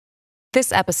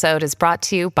This episode is brought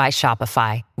to you by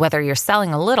Shopify. Whether you're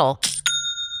selling a little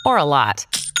or a lot,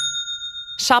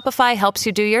 Shopify helps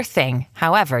you do your thing,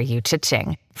 however you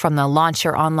cha-ching. From the launch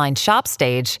your online shop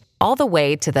stage, all the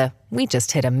way to the we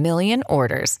just hit 1 million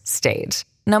orders stage.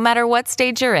 No matter what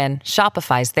stage you're in,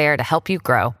 Shopify's there to help you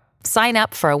grow. Sign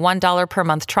up for a $1 per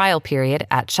month trial period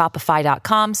at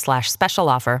shopify.com/special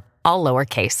offer, all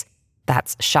lowercase.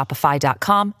 That's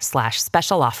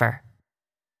shopify.com/special offer.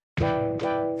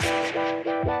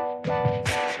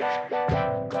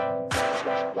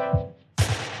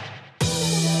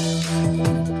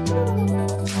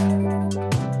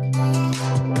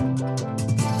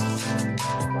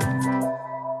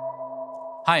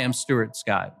 Hi, I'm Stuart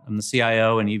Scott. I'm the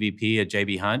CIO and EVP at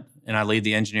J.B. Hunt, and I lead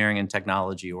the engineering and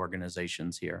technology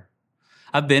organizations here.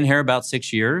 I've been here about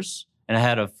 6 years, and I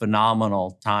had a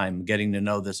phenomenal time getting to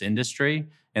know this industry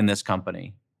and this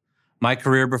company. My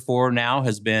career before now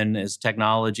has been as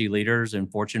technology leaders in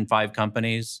Fortune 5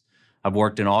 companies. I've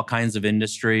worked in all kinds of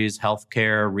industries,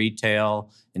 healthcare, retail,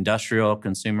 industrial,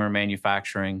 consumer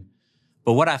manufacturing.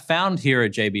 But what I found here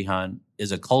at J.B. Hunt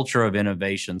is a culture of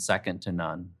innovation second to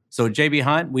none. So at J.B.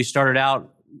 Hunt, we started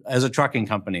out as a trucking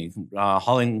company,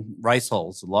 hauling rice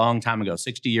hulls a long time ago,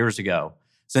 60 years ago.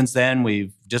 Since then,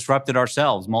 we've disrupted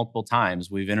ourselves multiple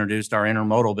times. We've introduced our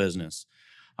intermodal business,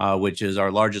 which is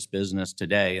our largest business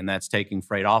today, and that's taking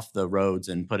freight off the roads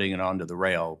and putting it onto the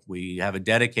rail. We have a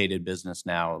dedicated business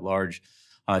now, a large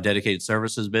dedicated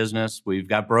services business. We've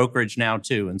got brokerage now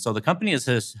too. And so the company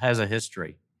has a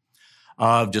history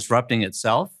of disrupting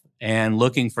itself and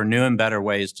looking for new and better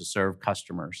ways to serve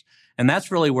customers. And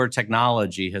that's really where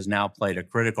technology has now played a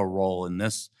critical role in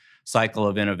this cycle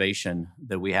of innovation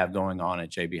that we have going on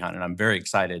at J.B. Hunt. And I'm very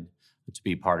excited to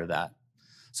be part of that.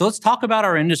 So let's talk about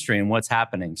our industry and what's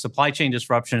happening. Supply chain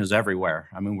disruption is everywhere.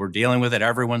 I mean, we're dealing with it.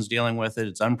 Everyone's dealing with it.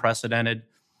 It's unprecedented.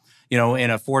 You know, in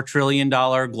a $4 trillion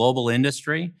global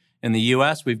industry, in the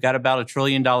U.S., we've got about $1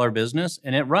 trillion business,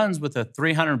 and it runs with a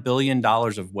 $300 billion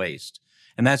of waste.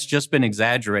 And that's just been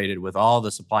exaggerated with all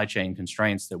the supply chain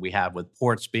constraints that we have with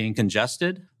ports being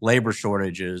congested, labor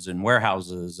shortages in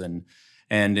warehouses and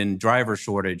in driver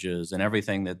shortages and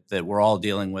everything that we're all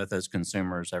dealing with as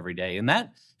consumers every day. And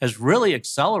that has really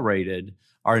accelerated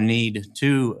our need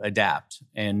to adapt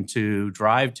and to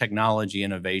drive technology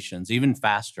innovations even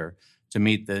faster to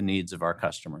meet the needs of our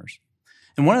customers.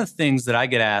 And one of the things that I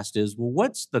get asked is, well,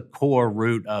 what's the core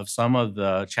root of some of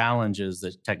the challenges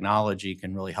that technology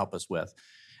can really help us with?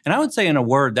 And I would say in a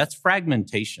word, that's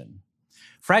fragmentation.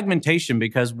 Fragmentation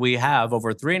because we have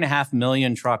over 3.5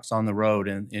 million trucks on the road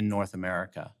in North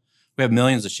America. We have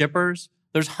millions of shippers.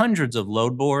 There's hundreds of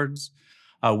load boards.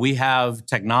 We have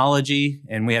technology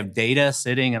and we have data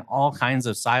sitting in all kinds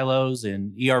of silos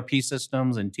in ERP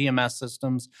systems and TMS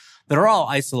systems that are all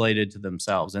isolated to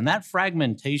themselves. And that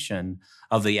fragmentation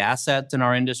of the assets in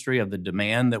our industry, of the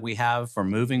demand that we have for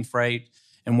moving freight,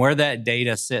 and where that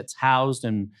data sits housed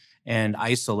and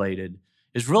isolated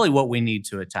is really what we need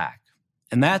to attack.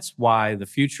 And that's why the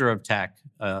future of tech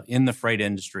in the freight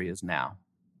industry is now.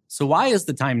 So why is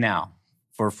the time now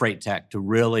for freight tech to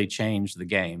really change the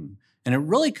game? And it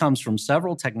really comes from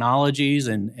several technologies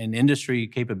and industry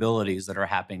capabilities that are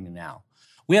happening now.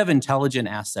 We have intelligent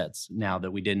assets now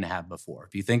that we didn't have before.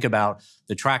 If you think about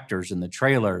the tractors and the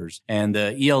trailers and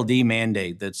the ELD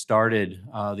mandate that started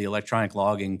the electronic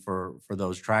logging for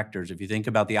those tractors, if you think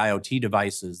about the IoT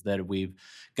devices that we've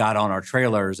got on our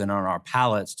trailers and on our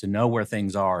pallets to know where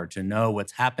things are, to know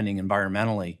what's happening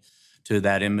environmentally to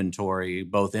that inventory,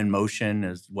 both in motion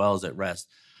as well as at rest.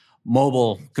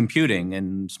 Mobile computing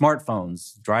and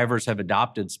smartphones. Drivers have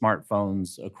adopted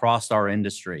smartphones across our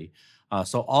industry.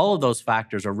 So all of those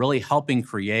factors are really helping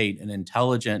create an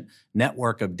intelligent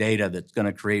network of data that's going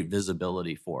to create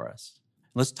visibility for us.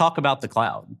 Let's talk about the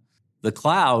cloud. The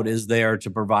cloud is there to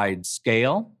provide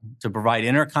scale, to provide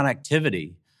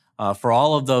interconnectivity for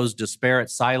all of those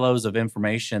disparate silos of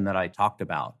information that I talked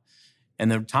about. And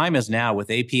the time is now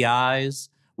with APIs,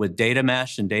 with data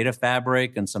mesh and data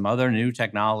fabric and some other new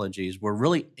technologies, we're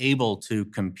really able to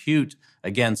compute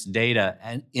against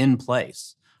data in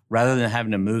place rather than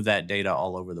having to move that data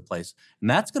all over the place. And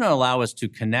that's going to allow us to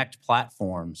connect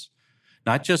platforms,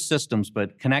 not just systems,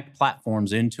 but connect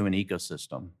platforms into an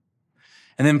ecosystem.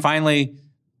 And then finally,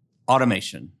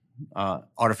 automation,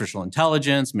 artificial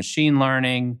intelligence, machine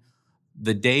learning,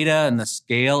 the data and the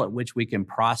scale at which we can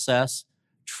process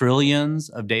trillions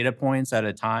of data points at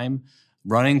a time,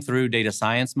 running through data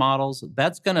science models,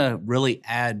 that's going to really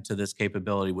add to this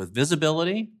capability with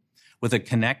visibility, with a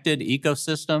connected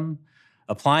ecosystem.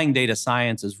 Applying data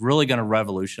science is really going to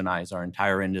revolutionize our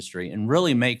entire industry and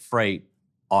really make freight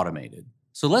automated.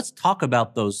 So let's talk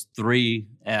about those three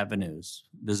avenues: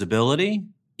 visibility,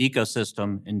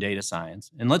 ecosystem, and data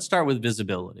science. And let's start with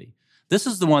visibility. This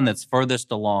is the one that's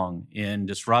furthest along in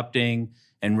disrupting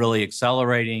and really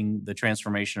accelerating the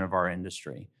transformation of our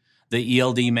industry. The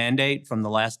ELD mandate from the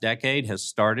last decade has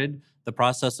started the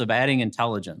process of adding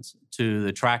intelligence to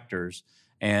the tractors.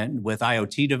 And with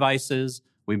IoT devices,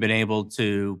 we've been able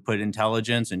to put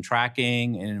intelligence and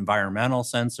tracking and environmental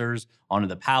sensors onto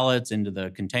the pallets, into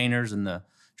the containers and the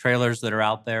trailers that are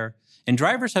out there. And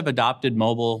drivers have adopted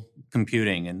mobile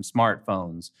computing and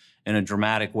smartphones in a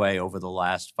dramatic way over the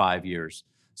last 5 years.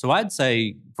 So I'd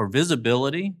say for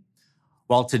visibility,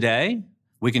 while today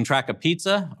we can track a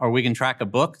pizza or we can track a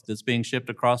book that's being shipped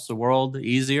across the world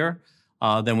easier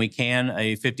than we can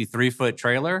a 53-foot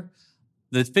trailer,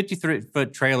 the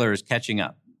 53-foot trailer is catching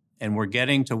up. And we're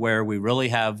getting to where we really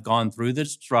have gone through the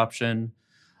disruption.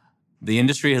 The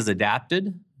industry has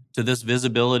adapted to this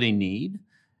visibility need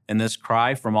and this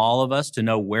cry from all of us to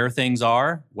know where things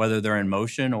are, whether they're in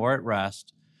motion or at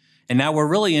rest. And now we're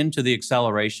really into the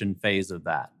acceleration phase of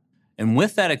that. And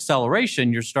with that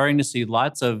acceleration, you're starting to see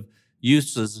lots of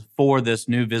uses for this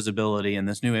new visibility and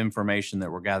this new information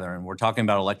that we're gathering. We're talking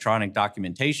about electronic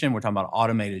documentation. We're talking about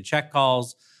automated check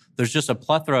calls. There's just a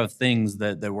plethora of things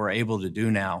that we're able to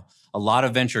do now. A lot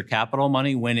of venture capital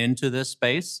money went into this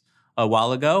space a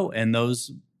while ago, and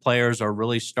those players are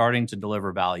really starting to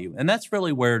deliver value. And that's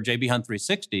really where JB Hunt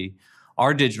 360,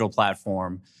 our digital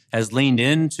platform, has leaned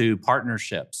into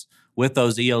partnerships with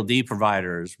those ELD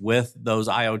providers, with those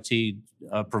IoT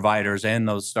providers and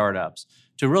those startups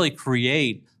to really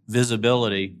create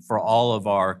visibility for all of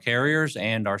our carriers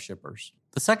and our shippers.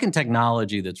 The second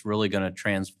technology that's really going to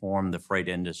transform the freight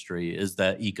industry is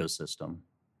the ecosystem.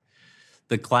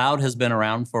 The cloud has been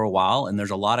around for a while, and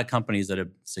there's a lot of companies that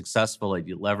have successfully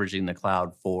leveraging the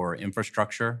cloud for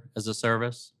infrastructure as a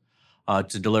service,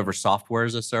 to deliver software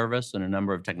as a service, and a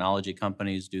number of technology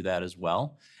companies do that as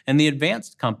well. And the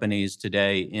advanced companies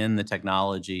today in the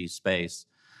technology space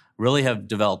really have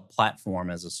developed platform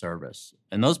as a service.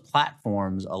 And those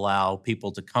platforms allow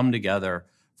people to come together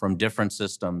from different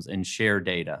systems and share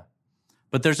data.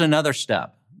 But there's another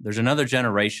step. There's another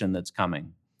generation that's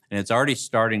coming, and it's already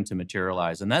starting to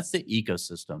materialize, and that's the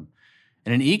ecosystem.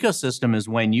 And an ecosystem is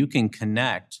when you can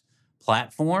connect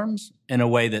platforms in a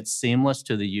way that's seamless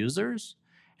to the users,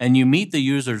 and you meet the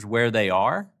users where they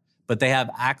are, but they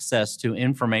have access to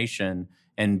information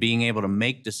and being able to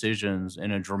make decisions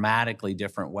in a dramatically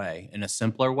different way, in a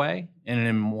simpler way, and in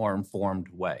a more informed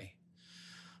way.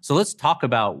 So let's talk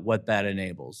about what that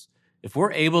enables. If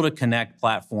we're able to connect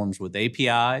platforms with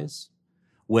APIs,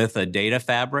 with a data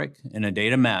fabric and a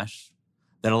data mesh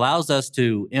that allows us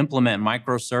to implement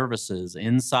microservices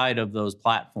inside of those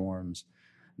platforms,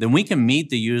 then we can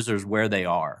meet the users where they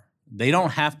are. They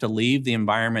don't have to leave the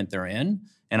environment they're in.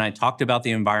 And I talked about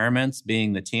the environments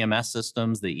being the TMS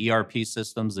systems, the ERP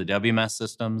systems, the WMS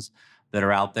systems that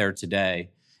are out there today.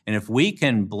 And if we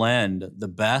can blend the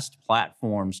best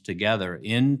platforms together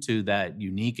into that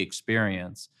unique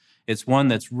experience, it's one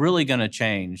that's really going to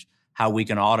change how we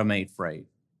can automate freight.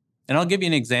 And I'll give you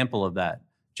an example of that.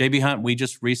 JB Hunt, we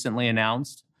just recently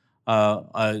announced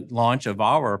a launch of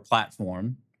our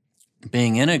platform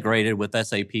being integrated with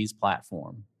SAP's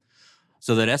platform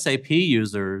so that SAP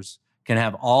users can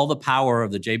have all the power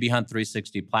of the JB Hunt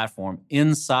 360 platform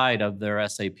inside of their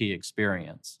SAP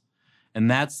experience. And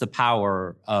that's the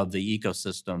power of the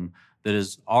ecosystem that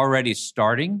is already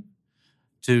starting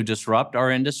to disrupt our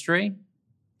industry.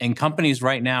 And companies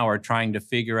right now are trying to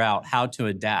figure out how to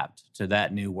adapt to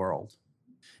that new world.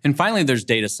 And finally, there's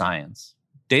data science.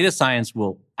 Data science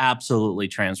will absolutely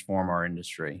transform our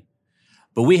industry,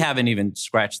 but we haven't even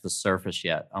scratched the surface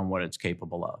yet on what it's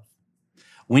capable of.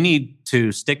 We need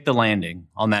to stick the landing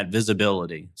on that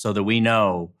visibility so that we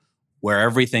know where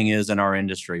everything is in our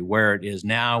industry, where it is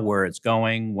now, where it's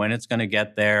going, when it's going to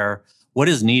get there, what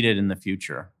is needed in the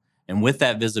future. And with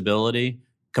that visibility,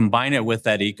 combine it with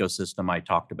that ecosystem I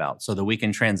talked about so that we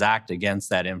can transact against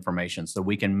that information, so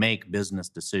we can make business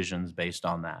decisions based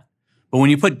on that. But when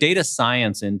you put data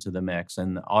science into the mix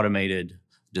and automated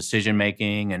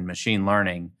decision-making and machine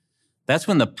learning, that's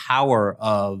when the power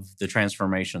of the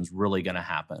transformation is really going to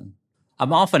happen.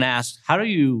 I'm often asked, how do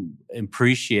you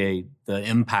appreciate the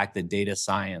impact that data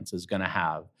science is going to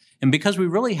have? And because we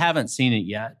really haven't seen it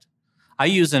yet, I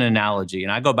use an analogy,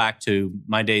 and I go back to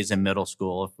my days in middle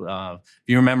school. If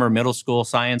you remember middle school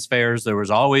science fairs, there was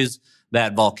always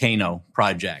that volcano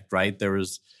project, right? There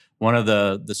was one of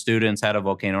the students had a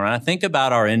volcano. And I think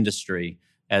about our industry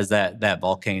as that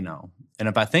volcano. And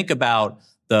if I think about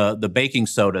the baking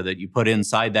soda that you put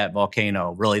inside that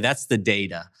volcano, really, that's the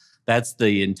data. That's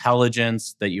the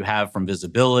intelligence that you have from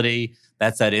visibility.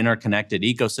 That's that interconnected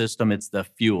ecosystem. It's the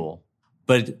fuel.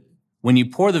 But when you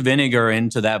pour the vinegar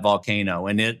into that volcano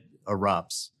and it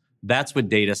erupts, that's what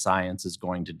data science is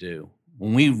going to do.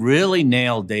 When we really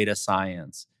nail data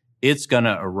science, it's going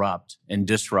to erupt and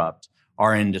disrupt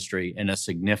our industry in a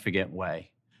significant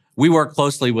way. We work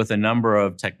closely with a number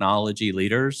of technology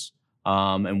leaders,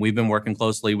 and we've been working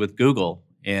closely with Google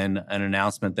in an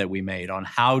announcement that we made on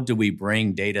how do we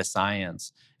bring data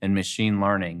science and machine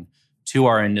learning to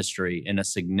our industry in a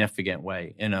significant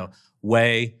way, in a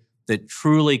way that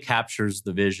truly captures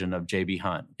the vision of J.B.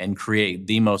 Hunt and create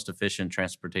the most efficient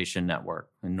transportation network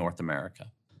in North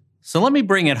America. So let me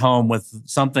bring it home with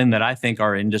something that I think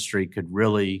our industry could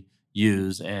really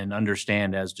use and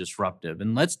understand as disruptive.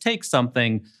 And let's take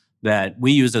something that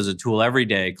we use as a tool every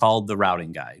day called the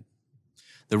routing guide.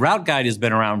 The route guide has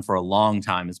been around for a long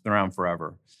time. It's been around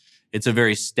forever. It's a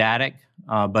very static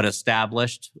but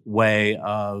established way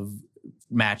of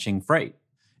matching freight.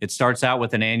 It starts out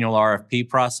with an annual RFP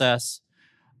process.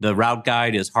 The route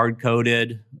guide is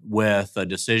hard-coded with a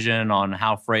decision on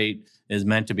how freight is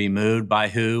meant to be moved by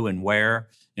who and where,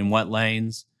 in what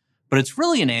lanes. But it's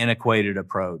really an antiquated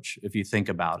approach if you think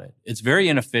about it. It's very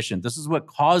inefficient. This is what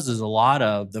causes a lot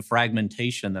of the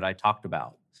fragmentation that I talked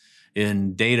about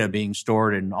in data being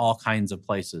stored in all kinds of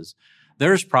places.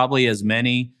 There's probably as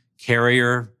many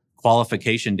carrier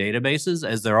qualification databases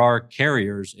as there are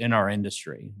carriers in our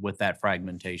industry with that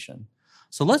fragmentation.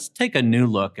 So let's take a new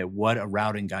look at what a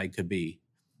routing guide could be.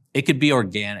 It could be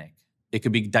organic. It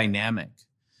could be dynamic.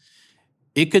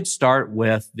 It could start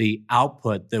with the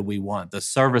output that we want, the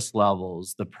service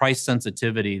levels, the price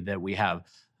sensitivity that we have,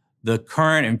 the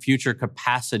current and future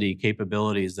capacity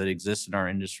capabilities that exist in our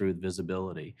industry with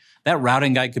visibility. That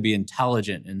routing guide could be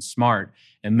intelligent and smart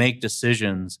and make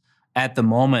decisions at the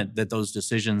moment that those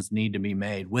decisions need to be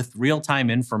made with real-time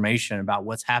information about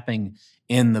what's happening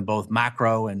in the both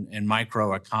macro and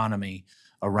micro economy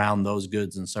around those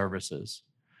goods and services.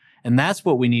 And that's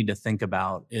what we need to think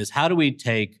about is how do we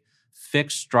take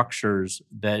fixed structures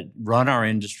that run our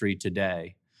industry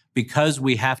today because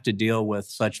we have to deal with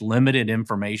such limited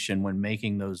information when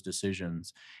making those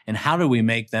decisions, and how do we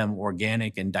make them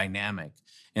organic and dynamic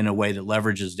in a way that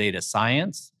leverages data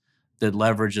science, that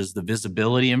leverages the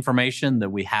visibility information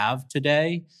that we have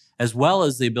today, as well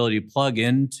as the ability to plug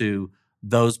into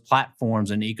those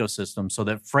platforms and ecosystems so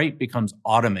that freight becomes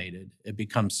automated. It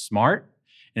becomes smart,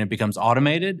 and it becomes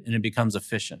automated, and it becomes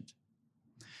efficient.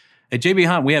 At J.B.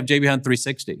 Hunt, we have J.B. Hunt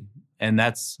 360, and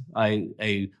that's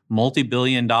a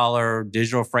multi-billion-dollar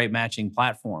digital freight matching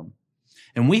platform.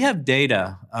 And we have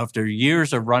data after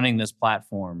years of running this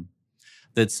platform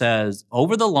that says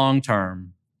over the long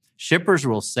term, shippers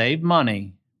will save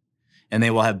money and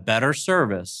they will have better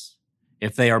service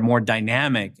if they are more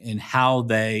dynamic in how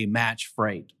they match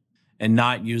freight and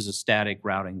not use a static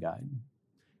routing guide.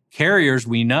 Carriers,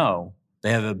 we know,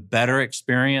 they have a better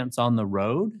experience on the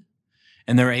road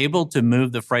and they're able to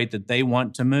move the freight that they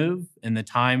want to move in the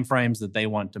time frames that they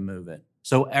want to move it.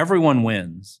 So everyone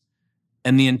wins.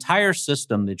 And the entire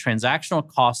system, the transactional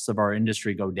costs of our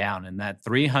industry go down, and that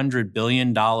 $300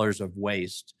 billion of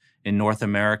waste in North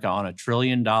America on a $1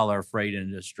 trillion freight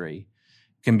industry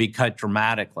can be cut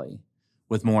dramatically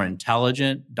with more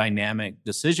intelligent, dynamic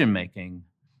decision-making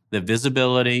that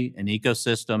visibility and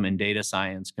ecosystem and data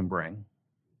science can bring.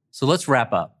 So let's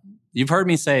wrap up. You've heard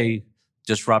me say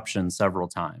disruption several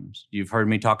times. You've heard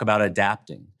me talk about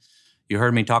adapting. You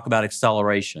heard me talk about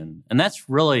acceleration. And that's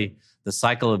really the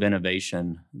cycle of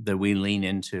innovation that we lean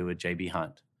into at J.B.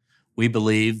 Hunt. We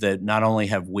believe that not only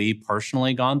have we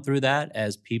personally gone through that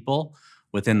as people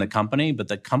within the company, but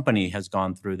the company has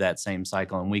gone through that same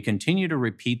cycle, and we continue to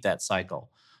repeat that cycle.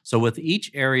 So with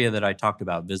each area that I talked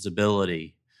about,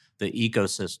 visibility, the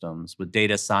ecosystems, with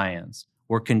data science,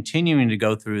 we're continuing to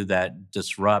go through that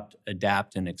disrupt,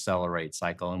 adapt, and accelerate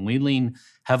cycle. And we lean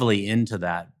heavily into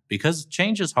that because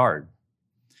change is hard.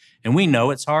 And we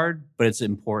know it's hard, but it's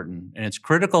important. And it's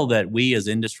critical that we as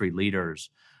industry leaders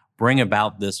bring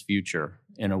about this future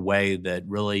in a way that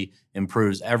really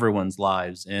improves everyone's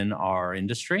lives in our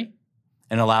industry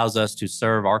and allows us to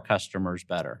serve our customers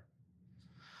better.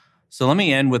 So let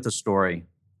me end with a story.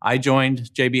 I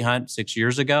joined J.B. Hunt 6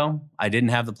 years ago. I didn't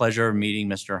have the pleasure of meeting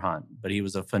Mr. Hunt, but he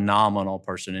was a phenomenal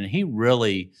person. And he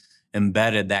really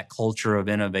embedded that culture of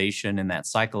innovation and that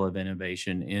cycle of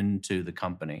innovation into the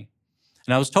company.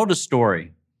 And I was told a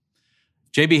story.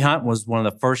 J.B. Hunt was one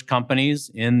of the first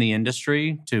companies in the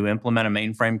industry to implement a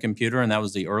mainframe computer, and that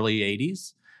was the early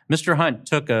 80s. Mr. Hunt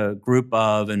took a group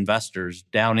of investors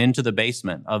down into the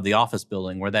basement of the office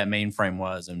building where that mainframe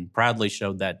was and proudly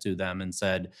showed that to them and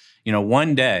said,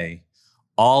 one day,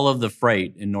 all of the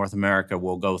freight in North America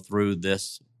will go through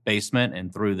this basement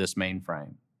and through this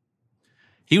mainframe.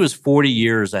 He was 40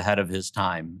 years ahead of his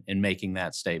time in making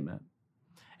that statement.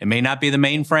 It may not be the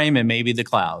mainframe, it may be the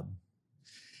cloud.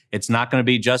 It's not going to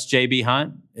be just J.B.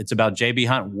 Hunt. It's about J.B.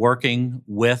 Hunt working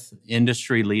with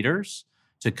industry leaders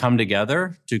to come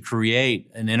together to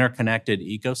create an interconnected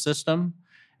ecosystem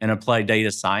and apply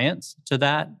data science to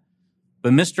that.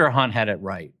 But Mr. Hunt had it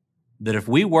right, that if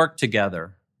we work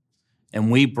together and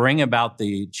we bring about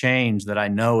the change that I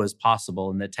know is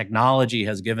possible and that technology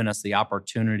has given us the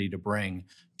opportunity to bring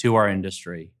to our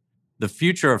industry, the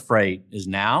future of freight is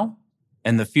now,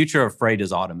 and the future of freight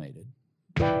is automated.